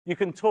You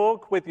can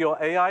talk with your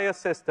AI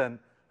assistant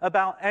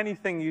about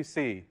anything you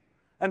see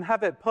and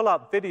have it pull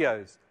up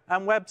videos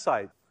and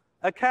websites.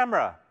 A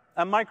camera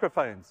and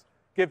microphones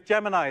give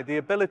Gemini the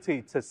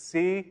ability to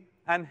see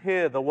and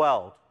hear the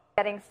world.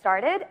 Getting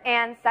started,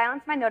 and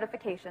silence my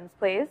notifications,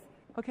 please.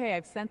 Okay,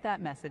 I've sent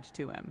that message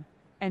to him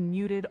and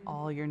muted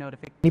all your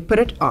notifications. You put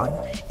it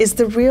on is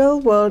the real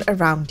world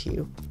around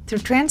you through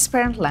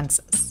transparent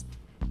lenses.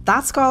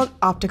 That's called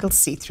optical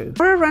see-through.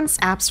 Aura runs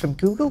apps from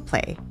Google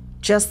Play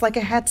just like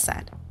a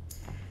headset,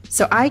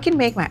 so I can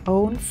make my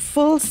own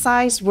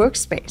full-size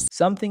workspace.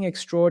 Something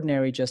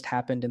extraordinary just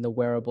happened in the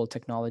wearable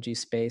technology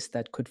space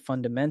that could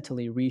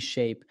fundamentally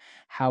reshape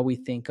how we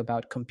think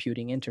about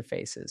computing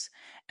interfaces,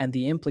 and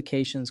the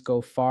implications go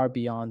far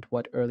beyond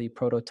what early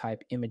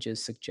prototype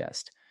images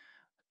suggest.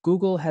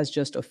 Google has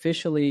just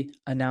officially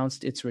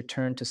announced its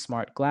return to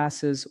smart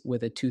glasses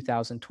with a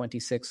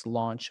 2026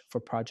 launch for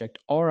Project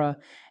Aura,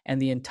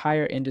 and the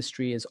entire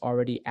industry is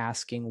already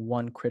asking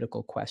one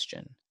critical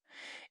question.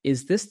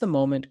 Is this the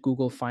moment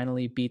Google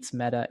finally beats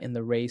Meta in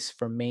the race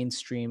for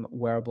mainstream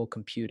wearable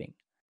computing?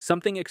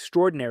 Something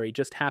extraordinary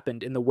just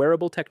happened in the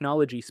wearable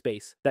technology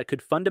space that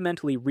could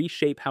fundamentally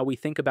reshape how we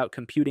think about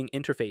computing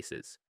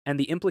interfaces, and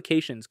the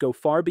implications go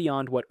far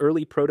beyond what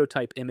early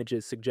prototype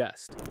images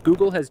suggest.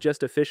 Google has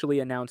just officially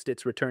announced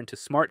its return to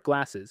smart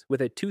glasses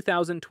with a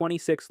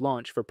 2026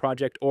 launch for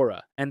Project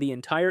Aura, and the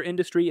entire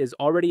industry is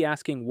already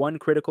asking one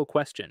critical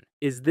question.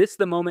 Is this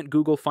the moment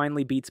Google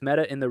finally beats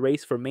Meta in the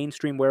race for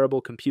mainstream wearable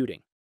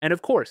computing? And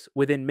of course,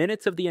 within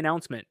minutes of the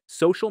announcement,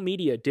 social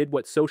media did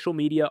what social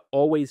media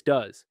always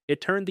does.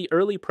 It turned the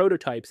early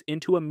prototypes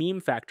into a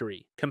meme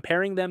factory,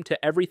 comparing them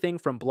to everything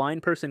from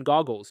blind person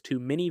goggles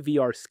to mini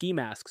VR ski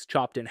masks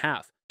chopped in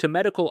half, to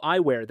medical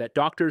eyewear that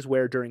doctors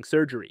wear during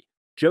surgery.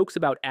 Jokes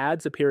about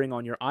ads appearing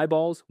on your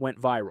eyeballs went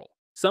viral.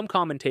 Some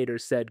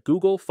commentators said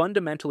Google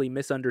fundamentally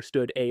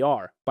misunderstood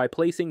AR by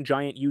placing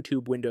giant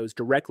YouTube windows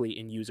directly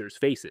in users'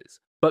 faces.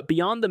 But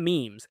beyond the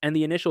memes and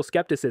the initial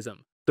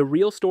skepticism, the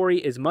real story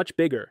is much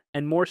bigger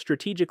and more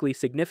strategically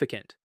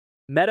significant.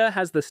 Meta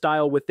has the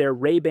style with their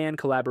Ray-Ban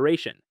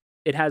collaboration.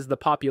 It has the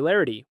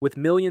popularity with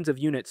millions of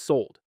units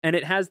sold, and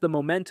it has the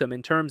momentum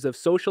in terms of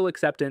social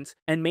acceptance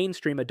and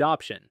mainstream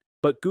adoption.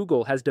 But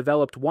Google has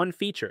developed one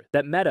feature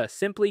that Meta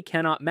simply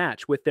cannot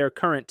match with their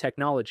current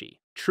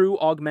technology: true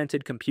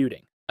augmented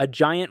computing. A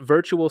giant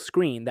virtual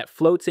screen that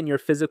floats in your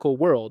physical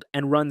world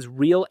and runs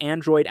real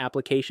Android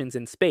applications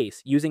in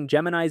space using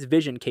Gemini's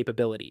vision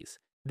capabilities.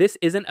 This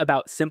isn't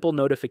about simple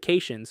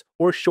notifications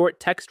or short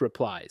text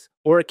replies,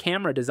 or a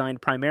camera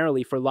designed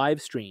primarily for live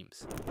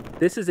streams.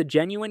 This is a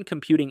genuine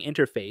computing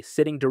interface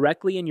sitting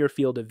directly in your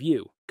field of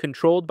view,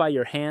 controlled by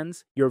your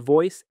hands, your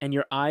voice, and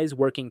your eyes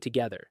working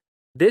together.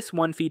 This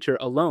one feature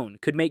alone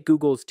could make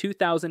Google's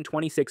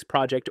 2026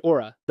 Project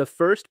Aura the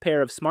first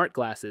pair of smart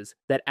glasses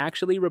that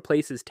actually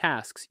replaces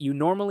tasks you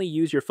normally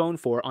use your phone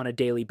for on a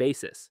daily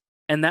basis.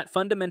 And that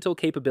fundamental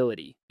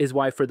capability is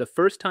why, for the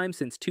first time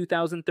since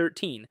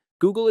 2013,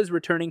 Google is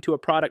returning to a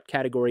product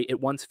category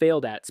it once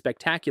failed at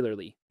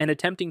spectacularly and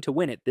attempting to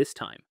win it this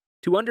time.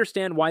 To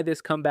understand why this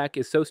comeback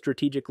is so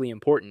strategically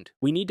important,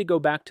 we need to go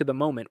back to the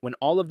moment when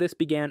all of this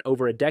began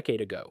over a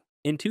decade ago.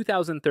 In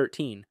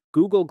 2013,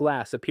 Google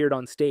Glass appeared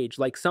on stage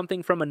like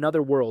something from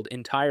another world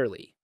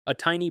entirely. A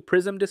tiny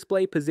prism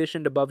display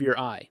positioned above your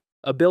eye,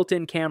 a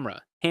built-in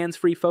camera,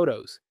 hands-free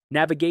photos,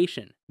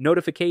 navigation,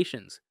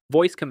 notifications,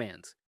 voice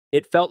commands.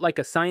 It felt like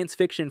a science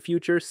fiction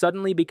future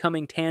suddenly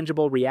becoming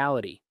tangible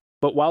reality.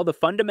 But while the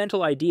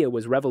fundamental idea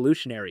was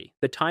revolutionary,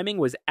 the timing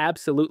was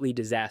absolutely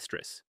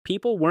disastrous.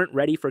 People weren't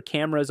ready for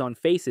cameras on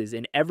faces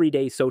in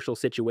everyday social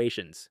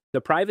situations.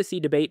 The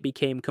privacy debate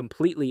became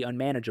completely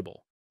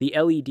unmanageable. The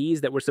LEDs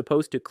that were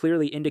supposed to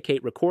clearly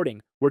indicate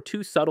recording were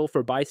too subtle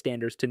for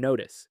bystanders to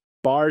notice.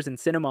 Bars and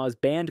cinemas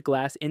banned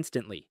glass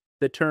instantly.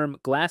 The term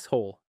glass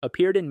hole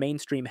appeared in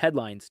mainstream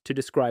headlines to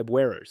describe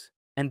wearers.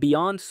 And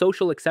beyond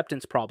social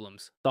acceptance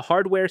problems, the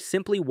hardware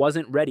simply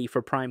wasn't ready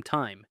for prime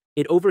time.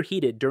 It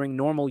overheated during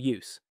normal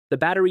use. The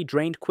battery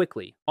drained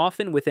quickly,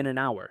 often within an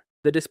hour.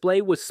 The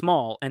display was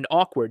small and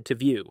awkward to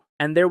view,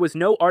 and there was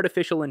no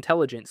artificial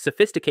intelligence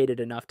sophisticated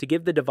enough to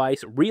give the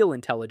device real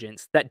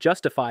intelligence that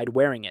justified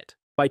wearing it.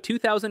 By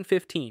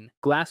 2015,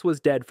 glass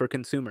was dead for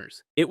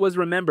consumers. It was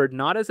remembered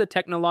not as a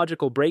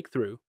technological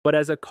breakthrough, but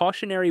as a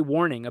cautionary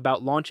warning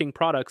about launching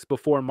products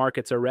before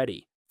markets are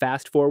ready.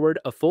 Fast forward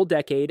a full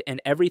decade and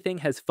everything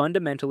has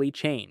fundamentally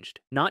changed.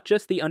 Not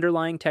just the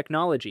underlying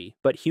technology,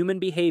 but human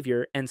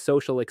behavior and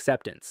social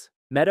acceptance.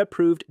 Meta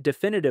proved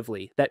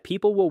definitively that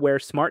people will wear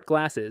smart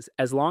glasses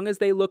as long as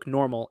they look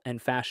normal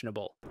and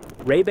fashionable.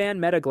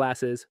 Ray-Ban Meta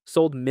glasses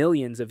sold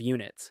millions of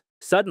units.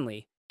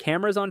 Suddenly,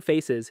 cameras on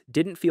faces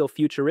didn't feel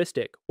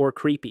futuristic or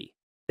creepy.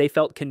 They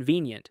felt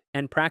convenient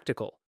and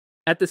practical.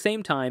 At the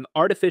same time,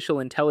 artificial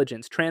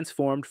intelligence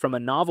transformed from a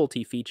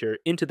novelty feature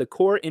into the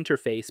core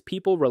interface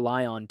people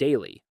rely on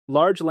daily.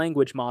 Large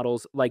language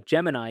models like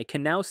Gemini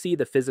can now see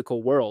the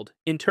physical world,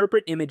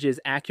 interpret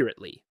images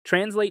accurately,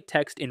 translate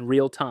text in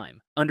real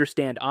time,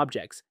 understand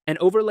objects, and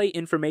overlay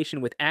information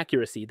with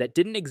accuracy that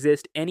didn't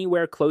exist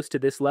anywhere close to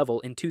this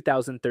level in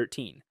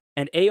 2013.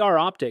 And AR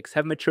optics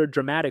have matured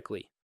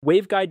dramatically.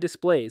 Waveguide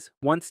displays,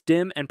 once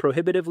dim and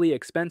prohibitively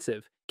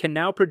expensive, can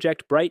now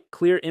project bright,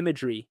 clear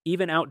imagery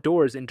even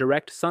outdoors in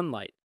direct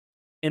sunlight.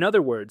 In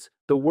other words,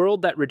 the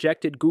world that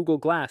rejected Google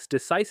Glass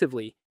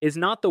decisively is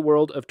not the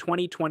world of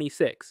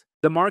 2026.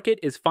 The market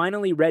is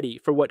finally ready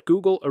for what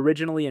Google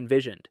originally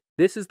envisioned.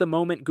 This is the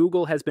moment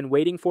Google has been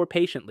waiting for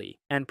patiently,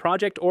 and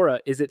Project Aura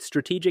is its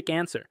strategic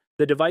answer.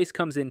 The device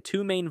comes in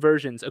two main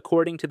versions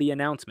according to the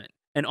announcement: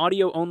 an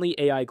audio-only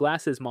AI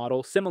glasses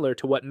model similar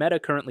to what Meta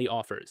currently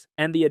offers,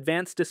 and the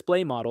advanced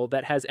display model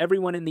that has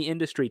everyone in the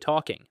industry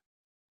talking.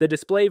 The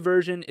display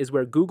version is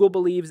where Google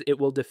believes it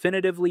will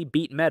definitively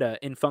beat Meta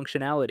in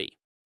functionality.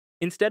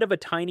 Instead of a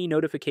tiny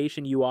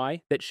notification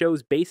UI that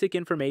shows basic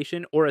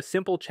information or a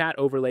simple chat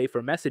overlay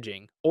for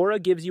messaging, Aura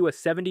gives you a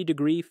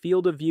 70-degree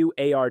field of view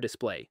AR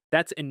display.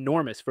 That's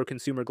enormous for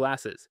consumer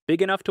glasses.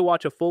 Big enough to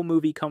watch a full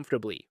movie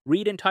comfortably,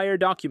 read entire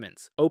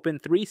documents, open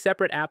 3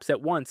 separate apps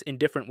at once in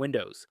different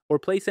windows, or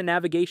place a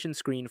navigation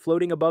screen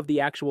floating above the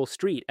actual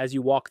street as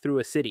you walk through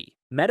a city.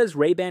 Meta's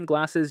Ray-Ban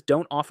glasses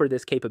don't offer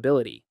this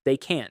capability. They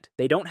can't.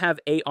 They don't have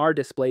AR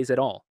displays at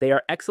all. They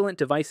are excellent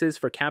devices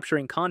for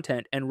capturing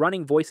content and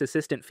running voice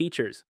assistant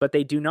features, but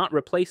they do not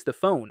replace the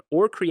phone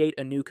or create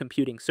a new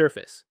computing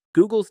surface.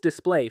 Google's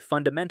display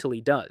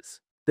fundamentally does.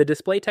 The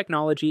display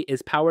technology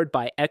is powered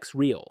by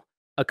X-Real,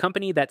 a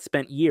company that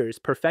spent years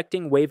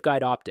perfecting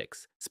waveguide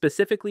optics,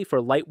 specifically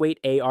for lightweight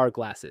AR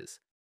glasses.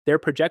 Their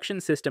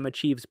projection system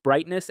achieves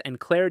brightness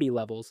and clarity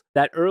levels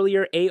that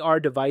earlier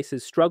AR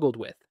devices struggled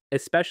with,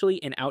 especially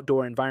in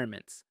outdoor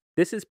environments.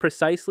 This is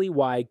precisely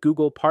why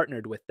Google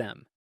partnered with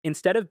them.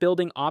 Instead of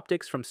building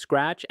optics from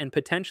scratch and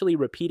potentially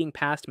repeating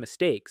past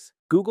mistakes,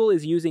 Google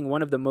is using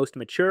one of the most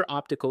mature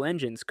optical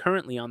engines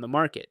currently on the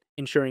market,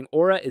 ensuring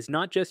Aura is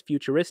not just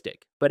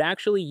futuristic, but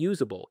actually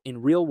usable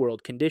in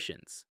real-world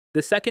conditions.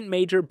 The second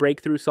major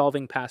breakthrough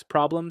solving past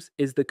problems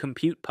is the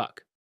compute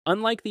puck.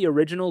 Unlike the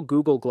original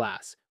Google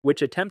Glass,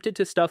 which attempted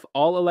to stuff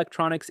all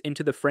electronics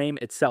into the frame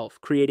itself,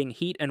 creating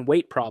heat and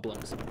weight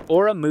problems,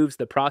 Aura moves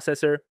the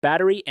processor,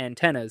 battery,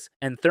 antennas,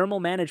 and thermal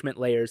management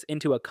layers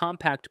into a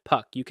compact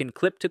puck you can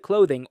clip to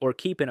clothing or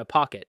keep in a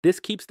pocket.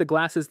 This keeps the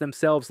glasses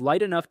themselves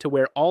light enough to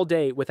wear all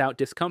day without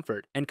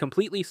discomfort, and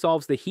completely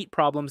solves the heat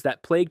problems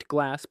that plagued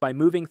glass by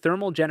moving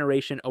thermal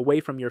generation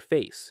away from your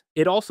face.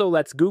 It also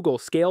lets Google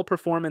scale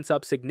performance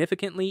up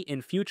significantly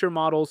in future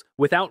models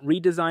without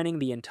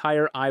redesigning the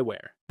entire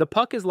eyewear. The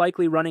puck is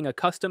likely running a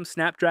custom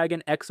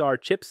Snapdragon XR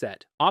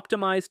chipset,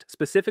 optimized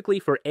specifically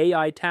for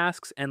AI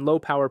tasks and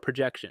low-power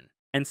projection.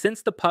 And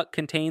since the puck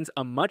contains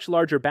a much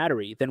larger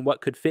battery than what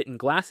could fit in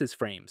glasses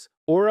frames,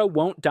 Aura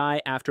won't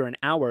die after an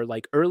hour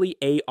like early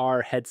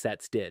AR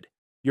headsets did.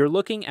 You're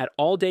looking at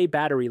all-day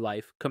battery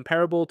life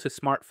comparable to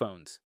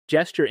smartphones.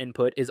 Gesture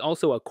input is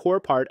also a core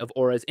part of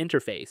Aura's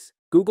interface.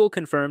 Google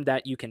confirmed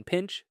that you can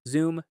pinch,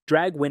 zoom,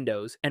 drag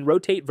windows, and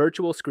rotate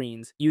virtual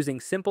screens using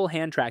simple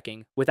hand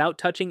tracking without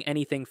touching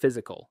anything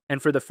physical.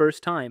 And for the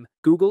first time,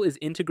 Google is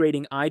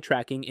integrating eye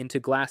tracking into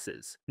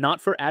glasses,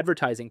 not for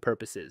advertising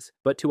purposes,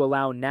 but to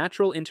allow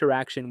natural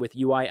interaction with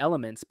UI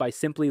elements by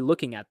simply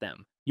looking at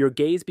them. Your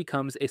gaze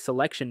becomes a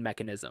selection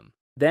mechanism.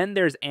 Then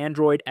there's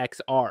Android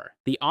XR,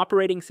 the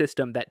operating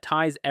system that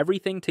ties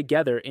everything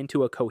together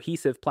into a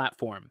cohesive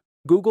platform.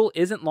 Google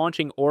isn't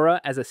launching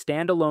Aura as a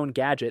standalone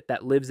gadget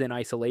that lives in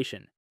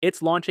isolation.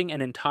 It's launching an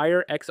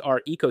entire XR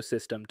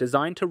ecosystem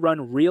designed to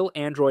run real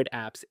Android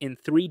apps in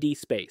 3D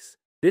space.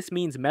 This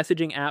means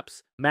messaging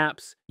apps,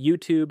 maps,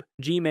 YouTube,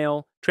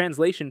 Gmail,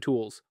 translation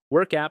tools,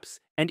 work apps,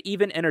 and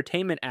even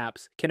entertainment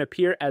apps can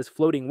appear as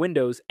floating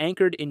windows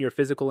anchored in your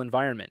physical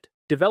environment.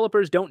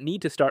 Developers don't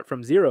need to start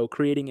from zero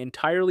creating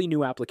entirely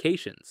new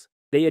applications.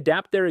 They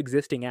adapt their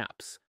existing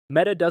apps.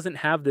 Meta doesn't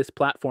have this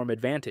platform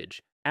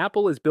advantage.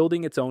 Apple is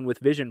building its own with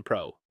Vision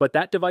Pro, but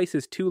that device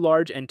is too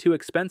large and too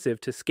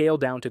expensive to scale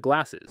down to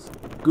glasses.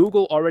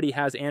 Google already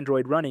has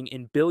Android running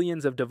in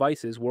billions of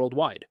devices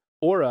worldwide.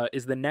 Aura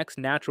is the next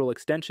natural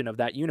extension of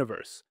that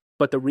universe.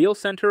 But the real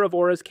center of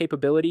Aura's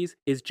capabilities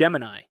is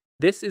Gemini.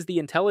 This is the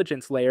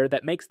intelligence layer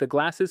that makes the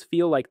glasses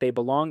feel like they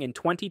belong in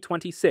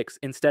 2026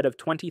 instead of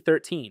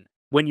 2013.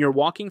 When you're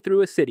walking through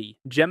a city,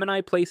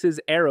 Gemini places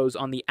arrows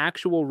on the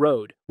actual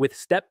road with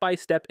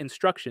step-by-step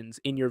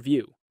instructions in your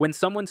view. When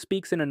someone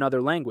speaks in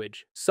another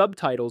language,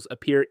 subtitles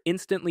appear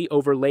instantly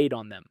overlaid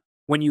on them.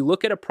 When you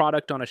look at a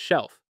product on a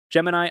shelf,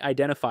 Gemini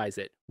identifies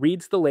it,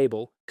 reads the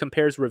label,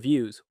 compares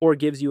reviews, or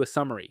gives you a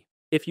summary.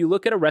 If you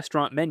look at a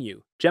restaurant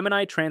menu,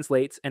 Gemini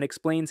translates and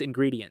explains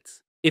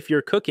ingredients. If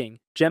you're cooking,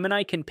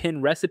 Gemini can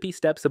pin recipe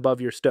steps above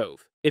your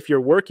stove. If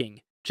you're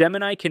working,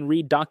 Gemini can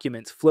read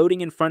documents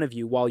floating in front of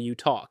you while you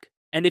talk.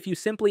 And if you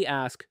simply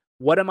ask,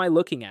 "What am I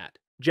looking at?"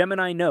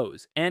 Gemini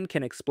knows and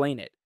can explain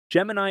it.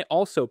 Gemini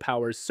also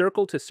powers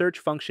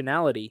circle-to-search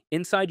functionality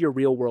inside your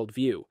real-world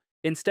view.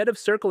 Instead of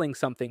circling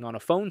something on a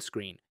phone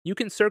screen, you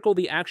can circle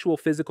the actual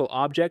physical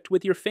object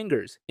with your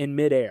fingers in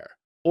mid-air.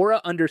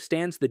 Aura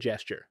understands the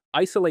gesture,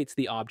 isolates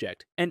the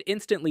object, and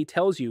instantly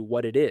tells you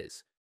what it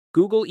is.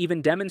 Google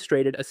even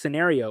demonstrated a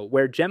scenario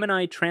where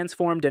Gemini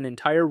transformed an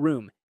entire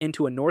room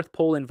into a North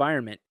Pole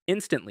environment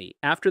instantly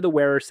after the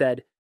wearer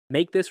said,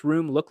 "Make this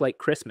room look like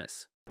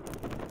Christmas."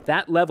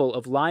 That level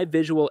of live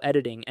visual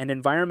editing and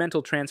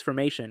environmental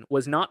transformation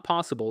was not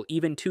possible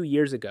even 2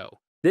 years ago.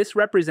 This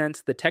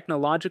represents the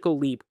technological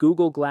leap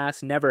Google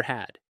Glass never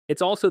had.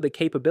 It's also the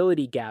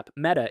capability gap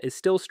Meta is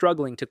still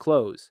struggling to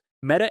close.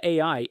 Meta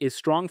AI is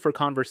strong for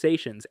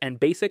conversations and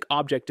basic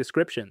object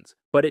descriptions,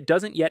 but it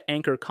doesn't yet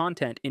anchor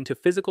content into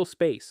physical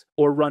space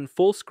or run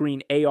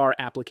full-screen AR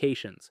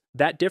applications.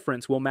 That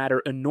difference will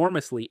matter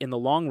enormously in the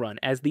long run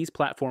as these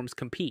platforms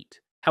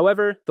compete.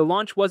 However, the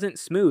launch wasn't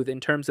smooth in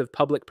terms of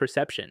public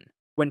perception.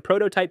 When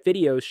prototype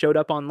videos showed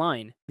up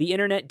online, the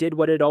internet did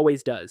what it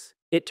always does.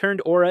 It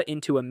turned Aura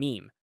into a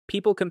meme.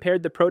 People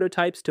compared the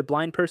prototypes to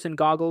blind person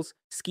goggles,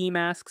 ski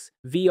masks,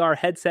 VR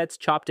headsets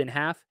chopped in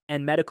half,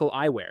 and medical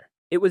eyewear.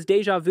 It was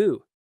déjà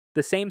vu.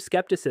 The same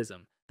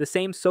skepticism, the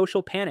same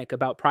social panic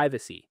about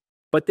privacy.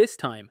 But this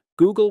time,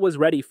 Google was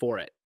ready for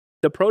it.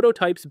 The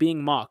prototypes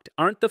being mocked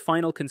aren't the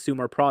final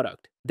consumer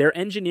product. They're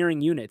engineering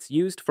units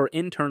used for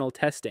internal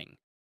testing.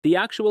 The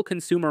actual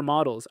consumer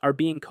models are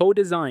being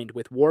co-designed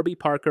with Warby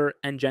Parker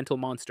and Gentle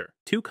Monster,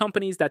 two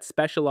companies that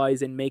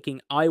specialize in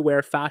making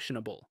eyewear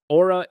fashionable.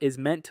 Aura is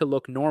meant to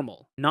look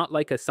normal, not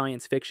like a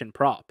science fiction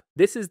prop.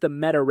 This is the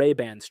Meta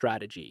Ray-Ban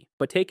strategy,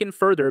 but taken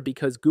further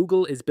because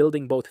Google is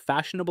building both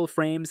fashionable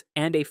frames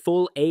and a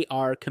full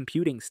AR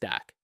computing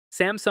stack.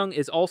 Samsung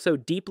is also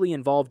deeply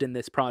involved in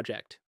this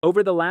project.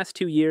 Over the last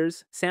 2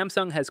 years,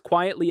 Samsung has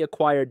quietly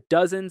acquired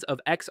dozens of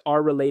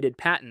XR-related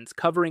patents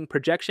covering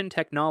projection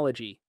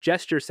technology,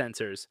 gesture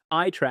sensors,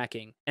 eye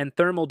tracking, and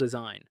thermal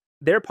design.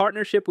 Their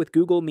partnership with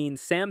Google means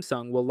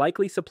Samsung will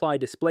likely supply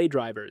display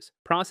drivers,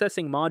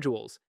 processing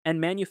modules, and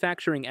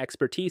manufacturing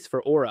expertise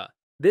for Aura.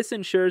 This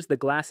ensures the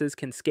glasses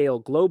can scale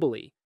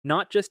globally,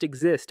 not just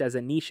exist as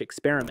a niche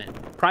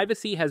experiment.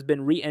 Privacy has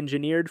been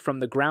re-engineered from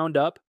the ground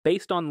up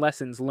based on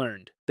lessons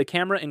learned. The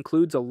camera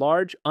includes a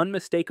large,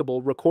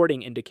 unmistakable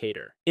recording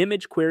indicator.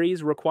 Image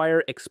queries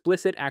require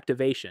explicit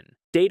activation.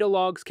 Data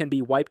logs can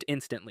be wiped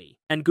instantly.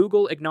 And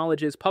Google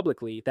acknowledges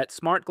publicly that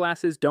smart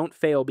glasses don't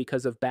fail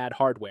because of bad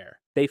hardware.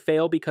 They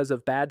fail because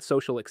of bad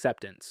social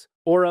acceptance.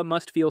 Aura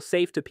must feel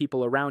safe to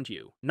people around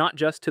you, not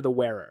just to the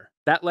wearer.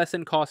 That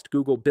lesson cost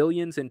Google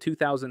billions in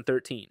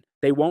 2013.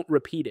 They won't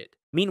repeat it.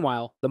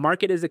 Meanwhile, the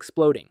market is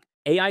exploding.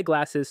 AI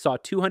glasses saw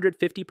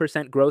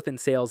 250% growth in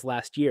sales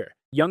last year.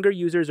 Younger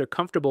users are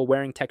comfortable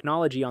wearing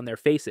technology on their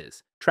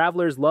faces.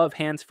 Travelers love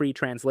hands-free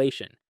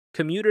translation.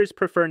 Commuters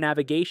prefer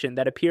navigation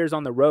that appears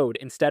on the road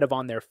instead of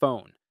on their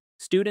phone.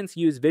 Students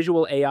use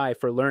visual AI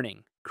for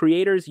learning.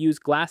 Creators use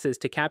glasses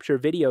to capture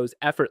videos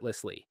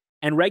effortlessly.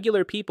 And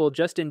regular people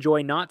just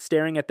enjoy not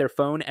staring at their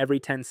phone every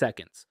 10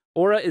 seconds.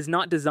 Aura is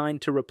not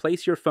designed to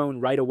replace your phone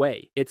right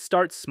away. It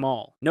starts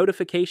small.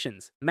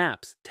 Notifications,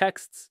 maps,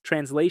 texts,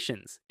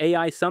 translations,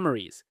 AI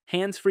summaries,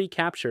 hands-free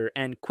capture,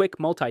 and quick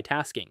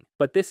multitasking.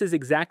 But this is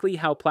exactly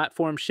how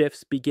platform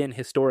shifts begin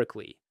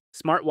historically.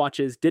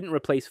 Smartwatches didn't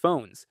replace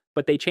phones,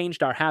 but they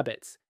changed our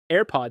habits.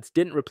 AirPods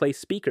didn't replace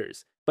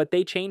speakers, but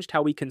they changed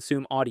how we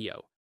consume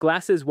audio.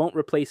 Glasses won't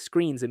replace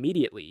screens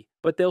immediately,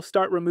 but they'll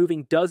start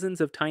removing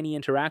dozens of tiny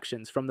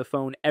interactions from the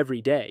phone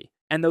every day.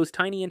 And those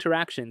tiny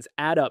interactions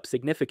add up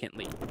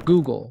significantly.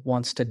 Google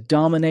wants to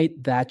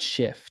dominate that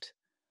shift.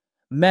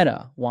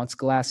 Meta wants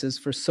glasses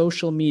for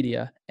social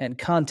media and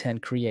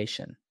content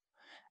creation.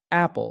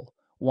 Apple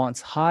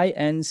wants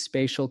high-end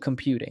spatial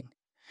computing.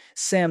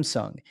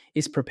 Samsung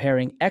is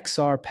preparing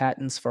XR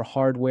patents for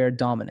hardware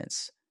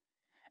dominance.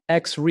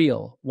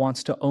 XReal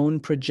wants to own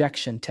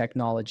projection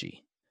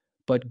technology.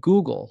 But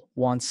Google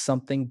wants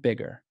something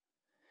bigger.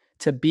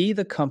 To be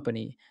the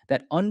company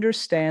that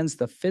understands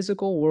the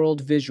physical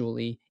world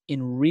visually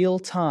in real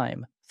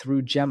time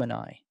through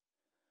Gemini.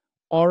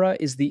 Aura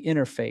is the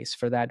interface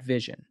for that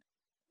vision.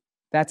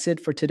 That's it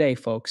for today,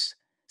 folks.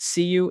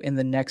 See you in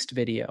the next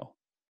video.